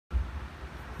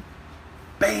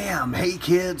Bam! Hey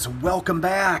kids, welcome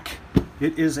back.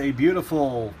 It is a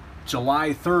beautiful July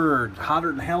 3rd, hotter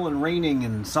than hell and raining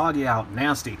and soggy out,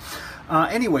 nasty.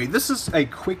 Anyway, this is a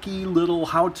quickie little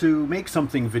how to make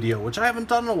something video, which I haven't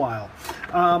done in a while.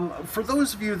 For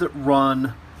those of you that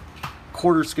run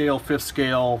quarter scale, fifth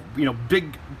scale,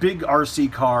 big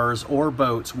RC cars or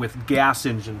boats with gas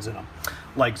engines in them,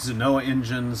 like Zenoah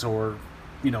engines or,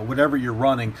 whatever you're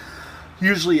running.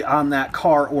 Usually on that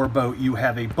car or boat, you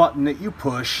have a button that you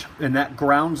push, and that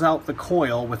grounds out the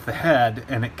coil with the head,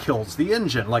 and it kills the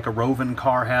engine. Like a roving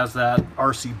car has that.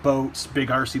 RC boats, big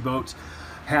RC boats,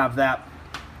 have that,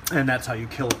 and that's how you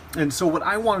kill it. And so what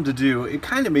I wanted to do, it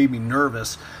kind of made me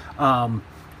nervous.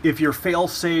 If your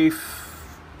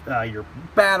fail-safe, your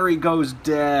battery goes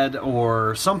dead,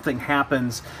 or something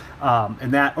happens,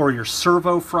 or your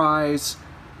servo fries,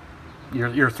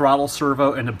 your throttle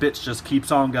servo, and the bits just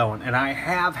keeps on going. And I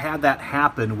have had that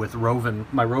happen with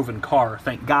my roving car.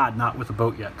 Thank God not with a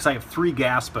boat yet, because I have 3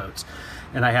 gas boats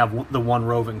and I have the one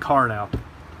roving car now.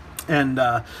 And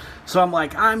so I'm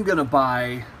like, I'm gonna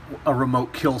buy a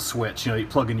remote kill switch. You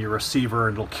plug in your receiver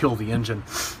and it'll kill the engine.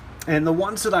 And the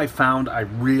ones that I found I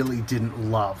really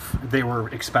didn't love. They were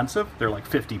expensive. They're like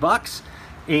 50 bucks.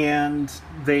 And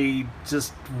they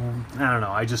just, I don't know,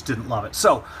 I just didn't love it.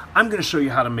 So I'm going to show you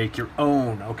how to make your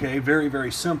own, okay? Very,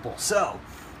 very simple. So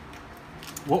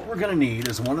what we're going to need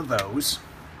is one of those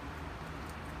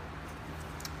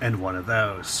and one of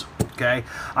those, okay?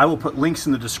 I will put links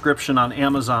in the description on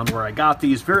Amazon where I got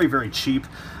these. Very, very cheap.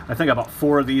 I think I bought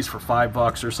 4 of these for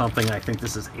 $5 or something. I think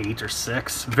this is 8 or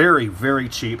 6. Very, very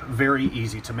cheap, very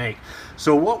easy to make.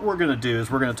 So what we're going to do is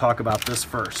we're going to talk about this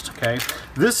first, okay?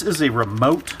 This is a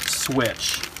remote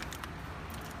switch,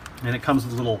 and it comes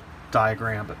with a little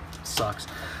diagram, but it sucks.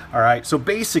 All right, so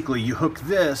basically you hook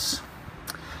this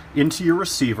into your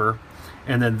receiver,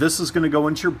 and then this is going to go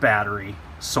into your battery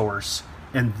source,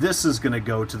 and this is going to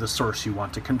go to the source you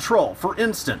want to control. For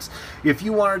instance, if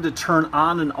you wanted to turn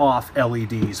on and off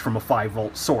LEDs from a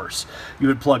 5-volt source, you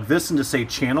would plug this into, say,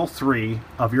 channel 3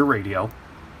 of your radio.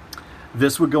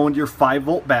 This would go into your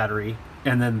 5-volt battery,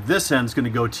 and then this end's going to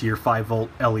go to your 5-volt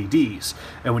LEDs.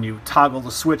 And when you toggle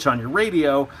the switch on your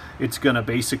radio, it's going to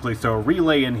basically throw a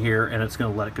relay in here, and it's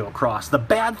going to let it go across. The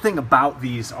bad thing about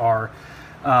these are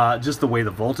just the way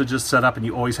the voltage is set up, and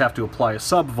you always have to apply a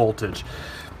sub-voltage.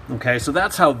 Okay, so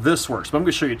that's how this works, but I'm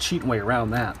going to show you a cheating way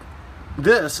around that.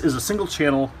 This is a single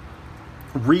channel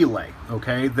relay,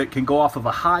 okay, that can go off of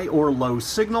a high or low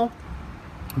signal.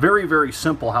 Very, very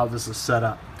simple how this is set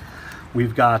up.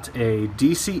 We've got a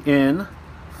DC in,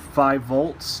 5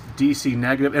 volts, DC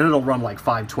negative, and it'll run like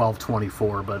 5, 12,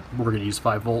 24, but we're going to use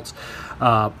 5 volts.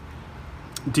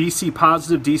 DC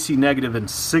positive, DC negative, and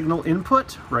signal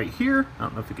input right here. I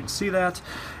don't know if you can see that.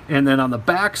 And then on the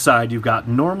back side, you've got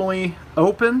normally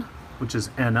open, which is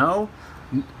NO,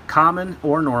 common,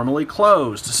 or normally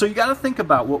closed. So you got to think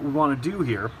about what we want to do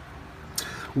here.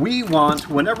 We want,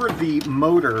 whenever the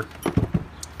motor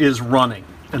is running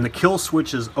and the kill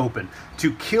switch is open,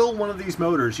 to kill one of these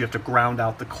motors, you have to ground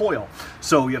out the coil.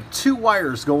 So you have 2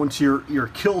 wires going to your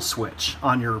kill switch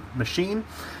on your machine,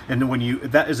 and then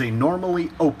that is a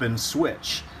normally open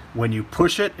switch. When you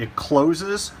push it, it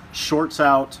closes, shorts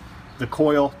out the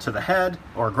coil to the head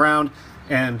or ground,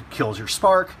 and kills your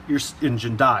spark. Your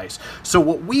engine dies. So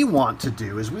what we want to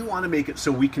do is we want to make it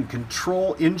so we can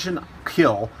control engine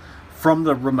kill from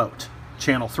the remote,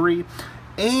 channel 3.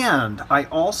 And I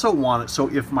also want it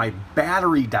so if my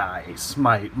battery dies,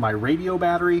 my radio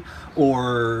battery,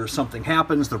 or something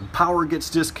happens, the power gets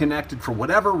disconnected for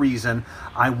whatever reason,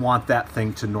 I want that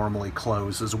thing to normally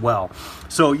close as well.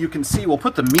 So you can see, we'll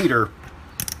put the meter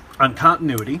on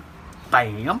continuity.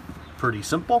 Bam! Pretty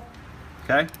simple.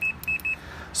 Okay?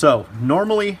 So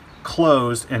normally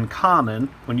closed and common,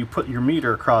 when you put your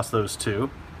meter across those two,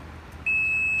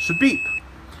 should beep.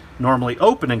 Normally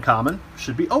open and common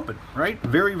should be open, right?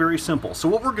 Very, very simple. So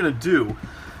what we're going to do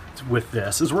with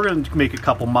this is we're going to make a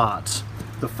couple mods.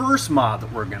 The first mod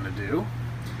that we're going to do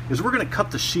is we're going to cut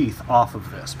the sheath off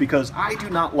of this, because I do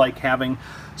not like having,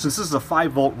 since this is a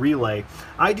 5-volt relay,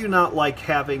 I do not like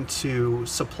having to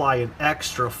supply an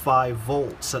extra 5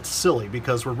 volts. That's silly,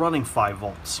 because we're running 5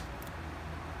 volts.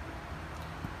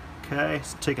 Okay,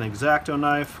 so take an X-Acto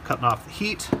knife, cutting off the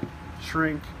heat,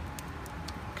 shrink.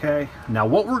 Okay, now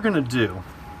what we're going to do,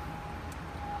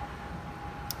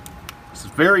 this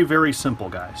is very, very simple,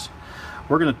 guys.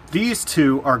 These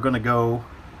 2 are going to go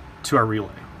to our relay.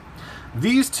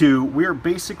 These 2, we're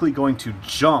basically going to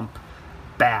jump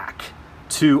back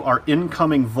to our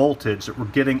incoming voltage that we're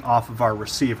getting off of our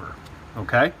receiver.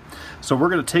 Okay, so we're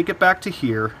going to take it back to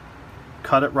here,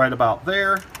 cut it right about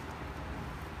there,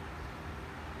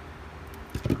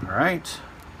 All right.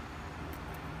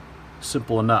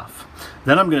 Simple enough.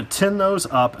 Then I'm going to tin those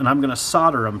up and I'm going to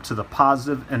solder them to the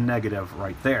positive and negative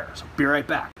right there. So be right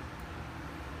back.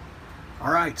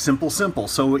 All right, simple.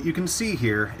 So what you can see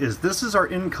here is this is our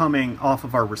incoming off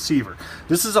of our receiver.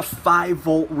 This is a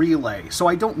 5-volt relay, so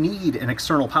I don't need an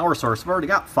external power source. I've already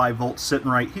got 5 volts sitting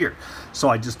right here. So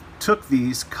I just took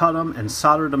these, cut them, and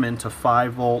soldered them into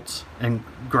 5 volts and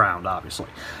ground, obviously.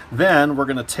 Then we're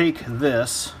going to take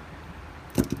this,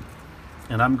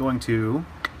 and I'm going to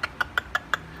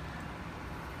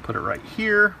put it right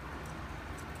here.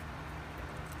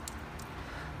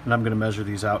 And I'm going to measure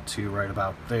these out to right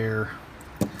about there.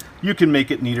 You can make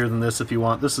it neater than this if you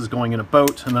want. This is going in a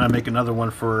boat, and then I make another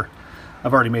one for,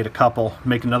 I've already made a couple,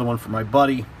 make another one for my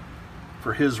buddy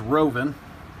for his roving.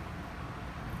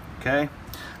 Okay,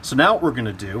 so now what we're going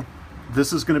to do,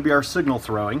 this is going to be our signal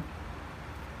throwing,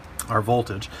 our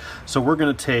voltage. So we're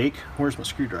going to take, where's my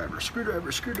screwdriver?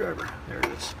 Screwdriver, there it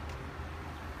is.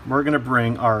 We're going to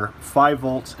bring our 5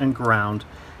 volts and ground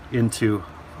into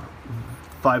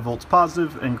 5 volts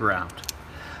positive and ground.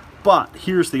 But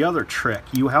here's the other trick.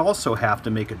 You also have to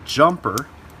make a jumper.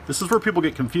 This is where people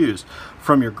get confused,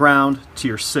 from your ground to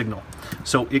your signal,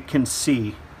 so it can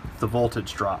see the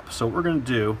voltage drop. So what we're going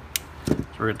to do is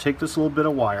we're going to take this little bit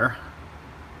of wire,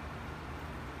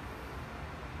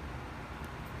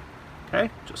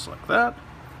 okay, just like that,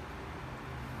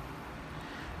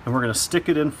 and we're going to stick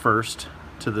it in first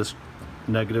to this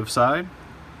negative side.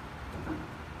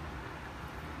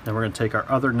 Then we're going to take our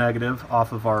other negative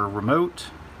off of our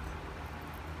remote.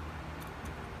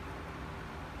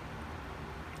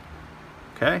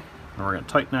 Okay, and we're going to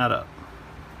tighten that up.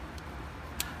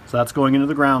 So that's going into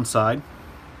the ground side.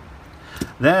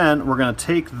 Then we're going to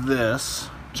take this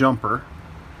jumper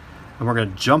and we're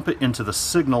going to jump it into the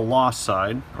signal loss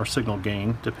side, or signal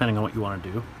gain, depending on what you want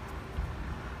to do.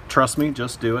 Trust me,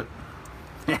 just do it.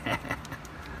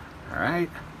 All right,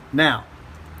 now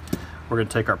we're going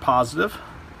to take our positive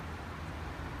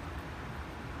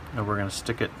and we're going to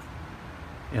stick it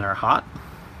in our hot.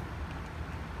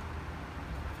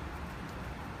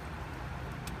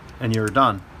 And you're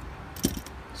done,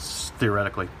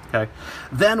 theoretically, okay?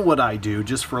 Then what I do,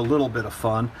 just for a little bit of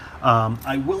fun,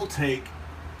 I will take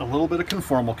a little bit of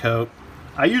conformal coat.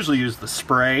 I usually use the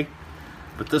spray,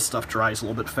 but this stuff dries a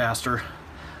little bit faster.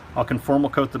 I'll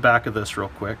conformal coat the back of this real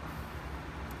quick.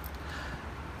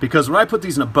 Because when I put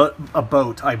these in a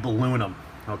boat, I balloon them,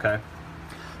 okay?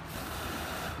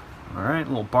 All right, a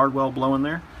little Bardwell blowing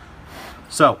there.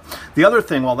 So the other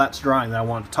thing while that's drying that I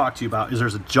wanted to talk to you about is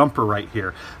there's a jumper right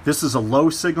here. This is a low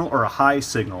signal or a high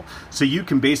signal. So you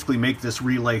can basically make this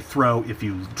relay throw if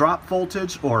you drop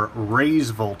voltage or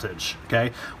raise voltage,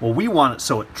 okay? Well, we want it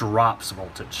so it drops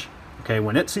voltage, okay?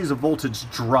 When it sees a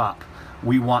voltage drop,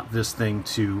 we want this thing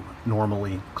to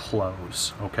normally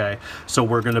close, okay? So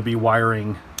we're going to be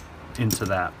wiring into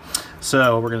that.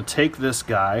 So we're going to take this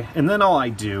guy, and then all I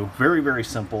do, very, very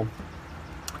simple,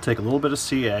 take a little bit of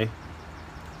CA,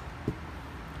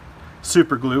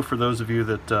 super glue for those of you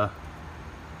that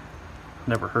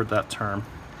never heard that term,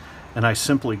 and I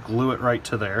simply glue it right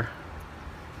to there.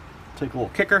 Take a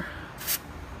little kicker,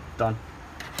 done.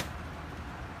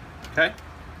 Okay,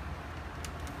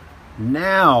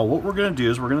 now what we're going to do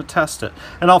is we're going to test it,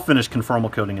 and I'll finish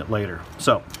conformal coating it later.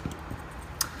 So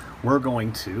we're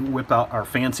going to whip out our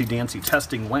fancy dancy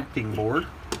testing whacking board.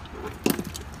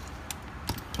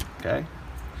 Okay,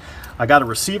 I got a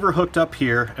receiver hooked up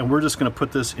here, and we're just going to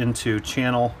put this into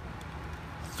channel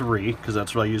 3 because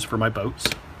that's what I use for my boats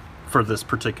for this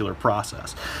particular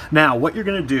process. Now what you're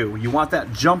going to do, you want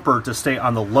that jumper to stay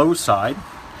on the low side,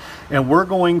 and we're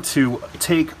going to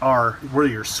take where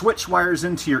your switch wires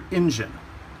into your engine,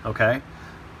 okay?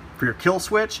 For your kill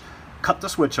switch, cut the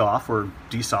switch off or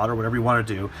desolder, whatever you want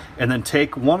to do, and then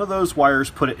take one of those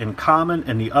wires, put it in common,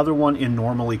 and the other one in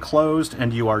normally closed,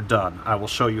 and you are done. I will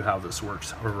show you how this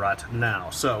works right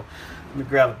now. So let me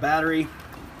grab a battery.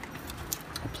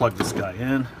 I'll plug this guy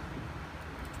in.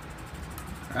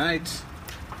 All right.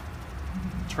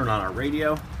 Turn on our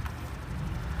radio.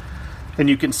 And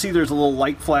you can see there's a little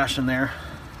light flash in there.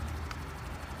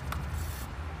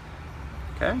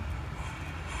 Okay.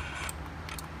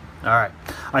 All right,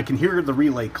 I can hear the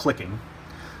relay clicking.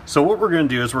 So what we're going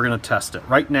to do is we're going to test it.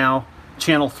 Right now,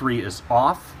 channel 3 is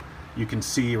off. You can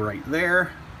see right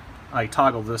there, I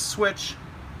toggle this switch.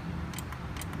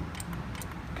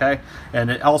 Okay,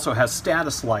 and it also has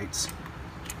status lights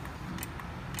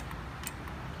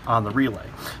on the relay.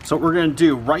 So what we're going to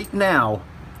do right now,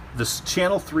 this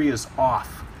channel 3 is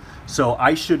off. So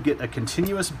I should get a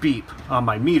continuous beep on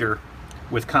my meter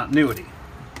with continuity.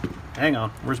 Hang on,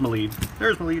 where's my lead?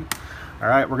 There's my lead. All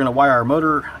right, we're gonna wire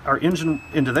our engine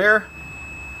into there.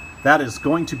 That is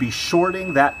going to be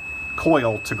shorting that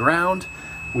coil to ground.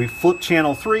 We flip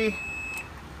channel 3.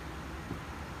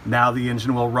 Now the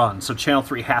engine will run. So channel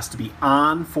 3 has to be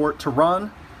on for it to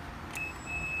run.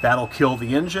 That'll kill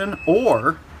the engine.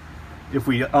 Or if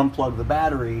we unplug the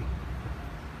battery,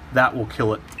 that will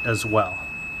kill it as well.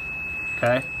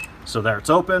 Okay, so there it's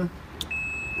open,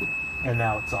 and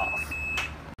now it's off.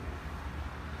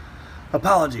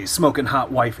 Apologies, smoking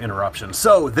hot wife interruption.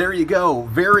 So there you go,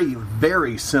 very,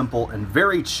 very simple and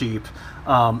very cheap.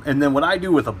 And then what I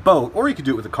do with a boat, or you could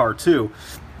do it with a car too,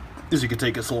 is you could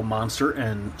take this little monster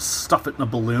and stuff it in a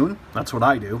balloon. That's what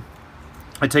I do.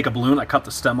 I take a balloon, I cut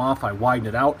the stem off, I widen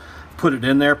it out, put it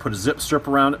in there, put a zip strip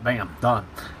around it, bam, done.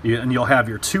 And you'll have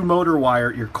your 2 motor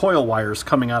wire, your coil wires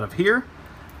coming out of here,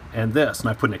 and this, and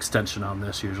I put an extension on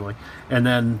this usually, and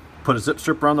then put a zip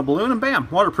strip around the balloon, and bam,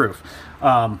 waterproof.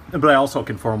 But I also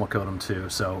can formal coat them too,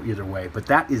 so either way. But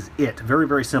that is it, very,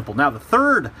 very simple. Now the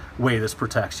third way this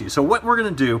protects you. So what we're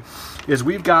gonna do is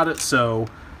we've got it so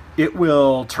it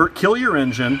will kill your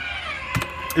engine.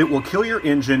 It will kill your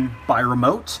engine by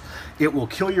remote. It will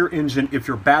kill your engine if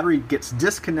your battery gets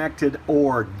disconnected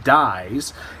or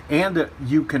dies. And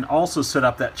you can also set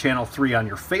up that channel 3 on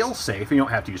your fail-safe. You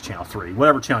don't have to use channel 3,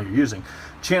 whatever channel you're using.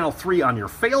 Channel 3 on your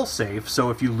fail-safe,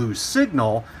 so if you lose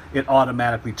signal, it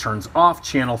automatically turns off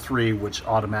channel 3, which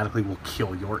automatically will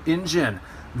kill your engine.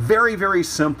 Very, very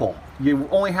simple. You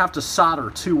only have to solder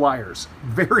 2 wires.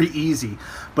 Very easy.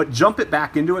 But jump it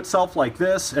back into itself like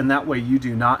this, and that way you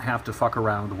do not have to fuck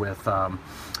around with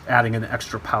adding an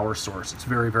extra power source. It's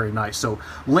very, very nice. So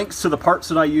links to the parts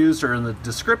that I used are in the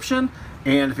description.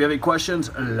 And if you have any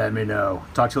questions, let me know.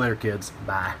 Talk to you later, kids.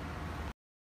 Bye.